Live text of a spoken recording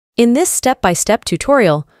In this step-by-step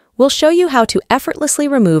tutorial, we'll show you how to effortlessly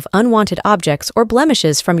remove unwanted objects or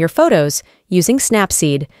blemishes from your photos using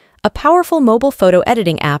Snapseed, a powerful mobile photo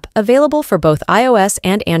editing app available for both iOS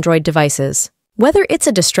and Android devices. Whether it's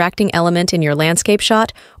a distracting element in your landscape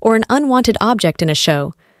shot or an unwanted object in a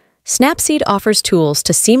show, Snapseed offers tools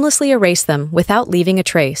to seamlessly erase them without leaving a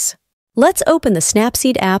trace. Let's open the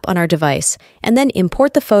Snapseed app on our device and then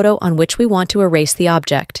import the photo on which we want to erase the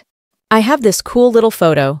object. I have this cool little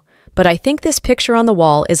photo, but I think this picture on the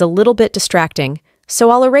wall is a little bit distracting, so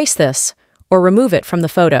I'll erase this, or remove it from the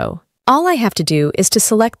photo. All I have to do is to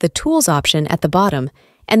select the Tools option at the bottom,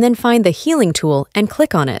 and then find the Healing tool and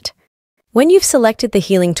click on it. When you've selected the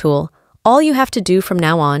Healing tool, all you have to do from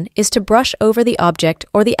now on is to brush over the object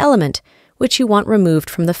or the element which you want removed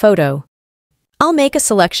from the photo. I'll make a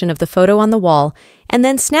selection of the photo on the wall, and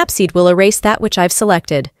then Snapseed will erase that which I've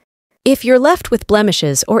selected. If you're left with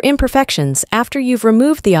blemishes or imperfections after you've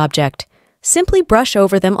removed the object, simply brush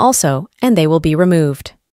over them also, and they will be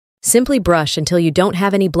removed. Simply brush until you don't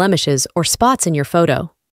have any blemishes or spots in your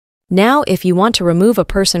photo. Now, if you want to remove a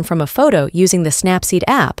person from a photo using the Snapseed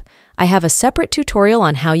app, I have a separate tutorial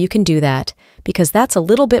on how you can do that, because that's a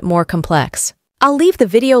little bit more complex. I'll leave the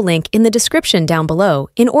video link in the description down below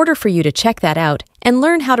in order for you to check that out and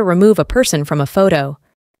learn how to remove a person from a photo.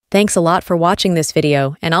 Thanks a lot for watching this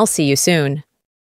video, and I'll see you soon.